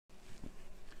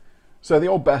So the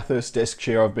old Bathurst desk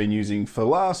chair I've been using for the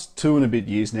last 2 and a bit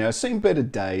years now has seen better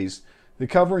days. The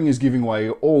covering is giving way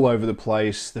all over the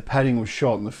place, the padding was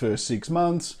shot in the first 6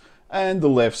 months, and the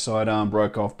left side arm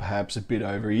broke off perhaps a bit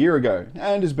over a year ago,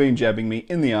 and has been jabbing me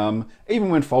in the arm even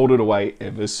when folded away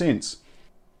ever since.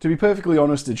 To be perfectly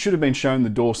honest, it should have been shown the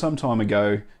door some time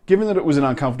ago, given that it was an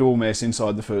uncomfortable mess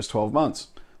inside the first 12 months.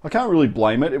 I can't really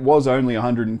blame it. It was only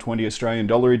 120 Australian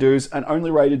dollar dues and only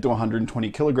rated to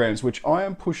 120 kilograms, which I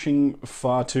am pushing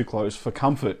far too close for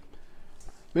comfort.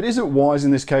 But is it wise in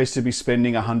this case to be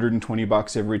spending 120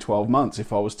 bucks every 12 months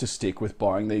if I was to stick with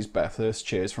buying these Bathurst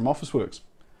chairs from Officeworks?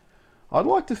 I'd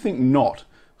like to think not,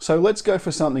 so let's go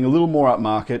for something a little more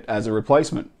upmarket as a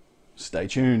replacement. Stay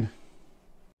tuned.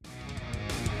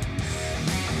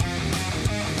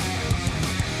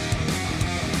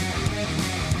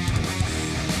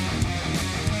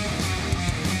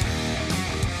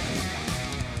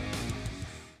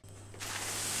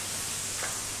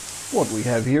 What we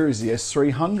have here is the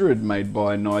S300 made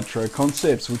by Nitro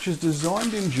Concepts, which is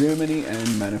designed in Germany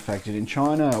and manufactured in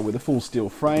China with a full steel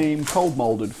frame, cold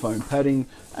molded foam padding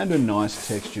and a nice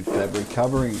textured fabric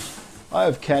covering. I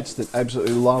have cats that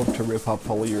absolutely love to rip up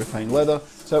polyurethane leather,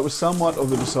 so it was somewhat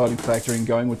of a deciding factor in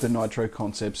going with the Nitro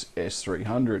Concepts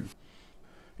S300.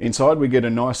 Inside we get a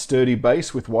nice sturdy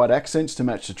base with white accents to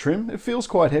match the trim. It feels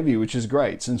quite heavy, which is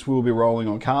great since we'll be rolling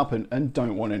on carpet and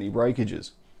don't want any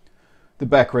breakages. The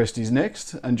backrest is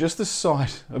next, and just the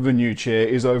sight of a new chair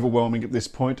is overwhelming at this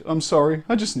point. I'm sorry,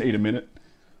 I just need a minute.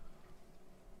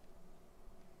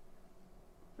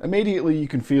 Immediately you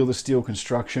can feel the steel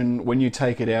construction when you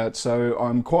take it out, so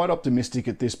I'm quite optimistic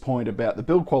at this point about the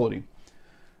build quality.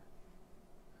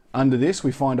 Under this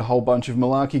we find a whole bunch of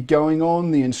malarkey going on.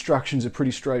 The instructions are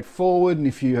pretty straightforward, and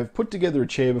if you have put together a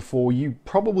chair before, you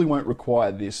probably won't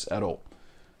require this at all.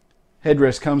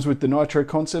 Headrest comes with the Nitro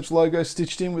Concepts logo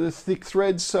stitched in with a thick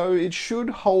thread, so it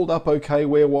should hold up okay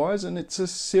wear-wise, and it's a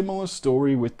similar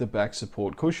story with the back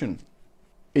support cushion.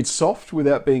 It's soft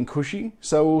without being cushy,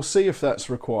 so we'll see if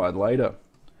that's required later.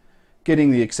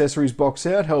 Getting the accessories box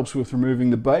out helps with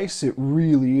removing the base. It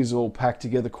really is all packed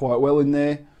together quite well in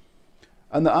there.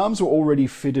 And the arms were already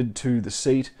fitted to the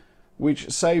seat, which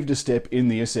saved a step in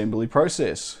the assembly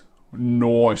process.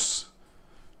 Nice!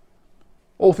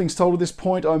 All things told at this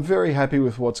point, I'm very happy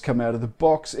with what's come out of the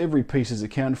box. Every piece is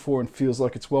accounted for and feels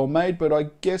like it's well made, but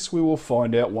I guess we will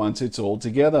find out once it's all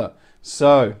together.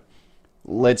 So,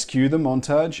 let's cue the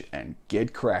montage and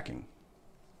get cracking.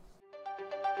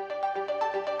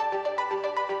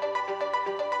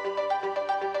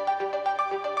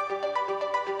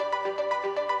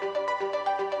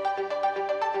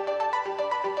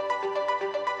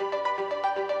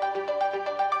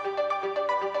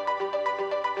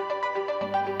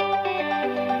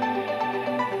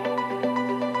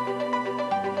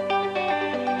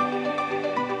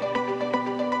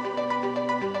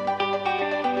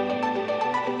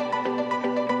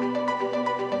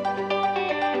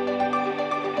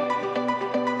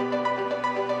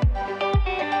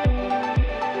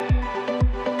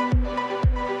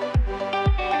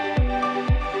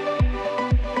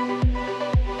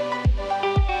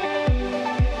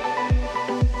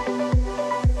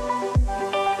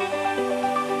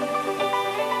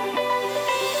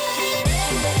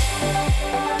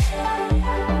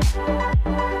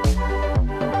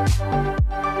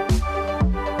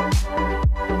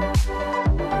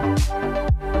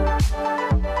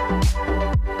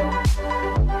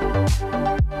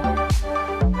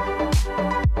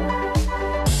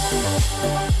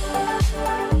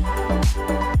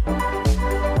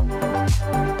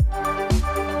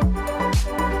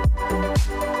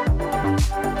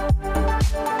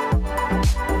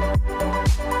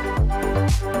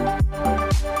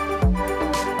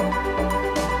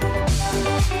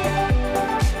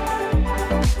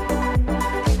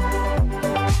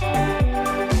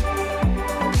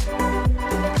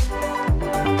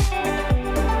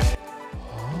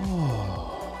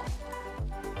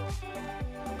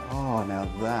 Now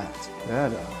that's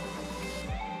better.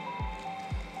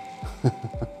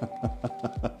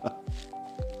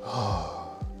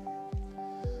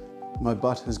 My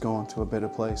butt has gone to a better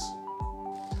place.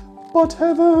 Butt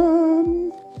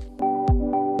heaven!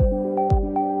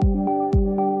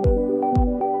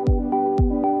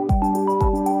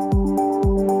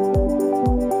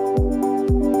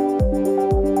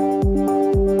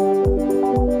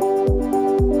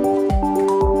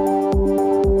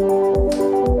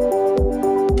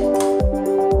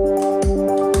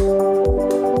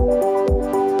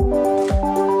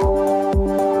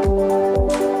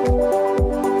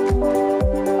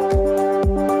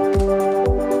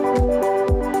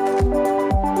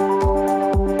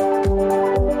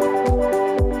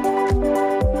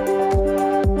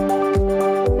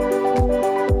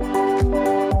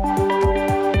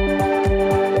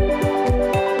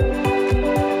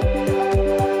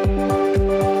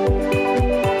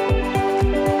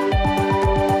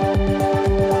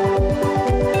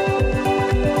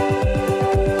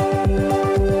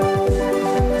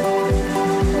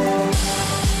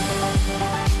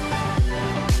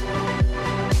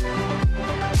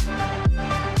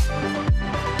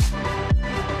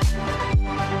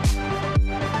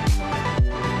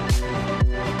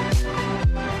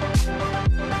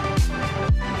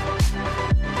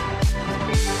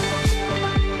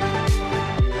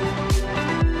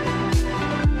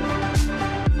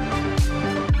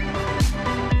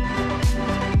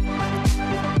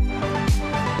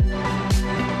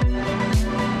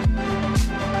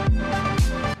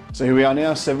 So here we are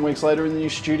now, 7 weeks later in the new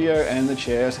studio, and the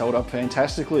chair has held up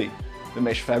fantastically. The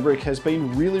mesh fabric has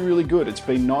been really good. It's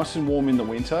been nice and warm in the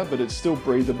winter, but it's still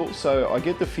breathable, so I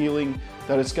get the feeling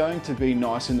that it's going to be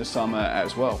nice in the summer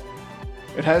as well.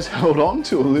 It has held on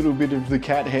to a little bit of the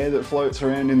cat hair that floats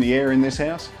around in the air in this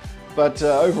house, but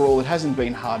overall it hasn't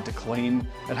been hard to clean.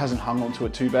 It hasn't hung onto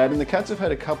it too bad, and the cats have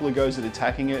had a couple of goes at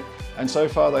attacking it, and so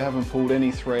far they haven't pulled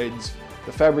any threads.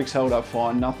 The fabric's held up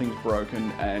fine, nothing's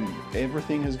broken, and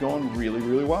everything has gone really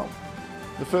well.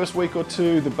 The first week or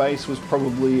two, the base was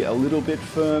probably a little bit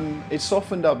firm. It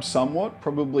softened up somewhat,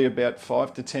 probably about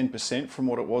 5 to 10% from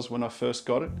what it was when I first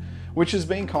got it, which has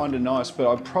been kind of nice, but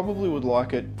I probably would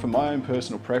like it, for my own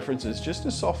personal preferences, just to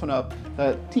soften up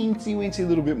that teensy-weensy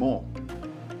little bit more.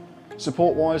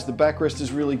 Support-wise, the backrest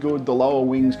is really good. The lower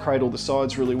wings cradle the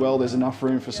sides really well. There's enough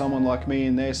room for someone like me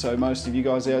in there, so most of you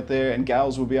guys out there and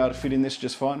gals will be able to fit in this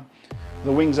just fine.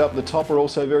 The wings up the top are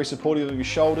also very supportive of your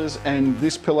shoulders, and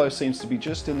this pillow seems to be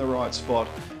just in the right spot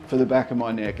for the back of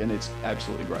my neck, and it's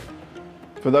absolutely great.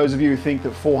 For those of you who think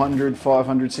that 400,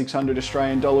 500, 600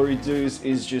 Australian dollar dues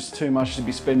is just too much to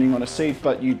be spending on a seat,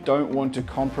 but you don't want to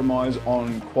compromise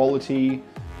on quality,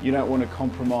 you don't want to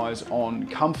compromise on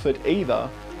comfort either,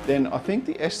 then I think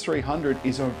the S300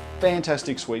 is a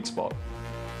fantastic sweet spot.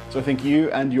 So I think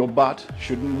you and your butt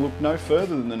shouldn't look no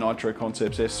further than the Nitro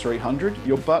Concepts S300.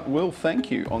 Your butt will thank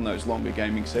you on those longer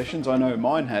gaming sessions. I know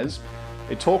mine has.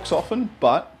 It talks often,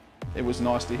 but it was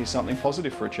nice to hear something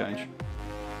positive for a change.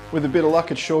 With a bit of luck,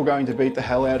 it's sure going to beat the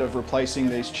hell out of replacing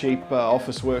these cheap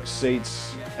Officeworks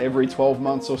seats every 12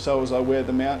 months or so as I wear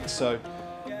them out. So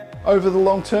over the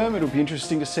long term, it'll be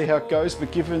interesting to see how it goes,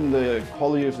 but given the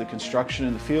quality of the construction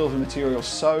and the feel of the material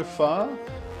so far,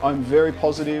 I'm very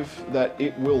positive that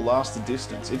it will last the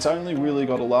distance. It's only really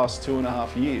got to last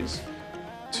 2.5 years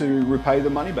to repay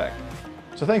the money back.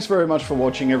 So thanks very much for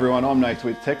watching, everyone. I'm Nate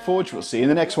with TechForge. We'll see you in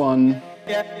the next one.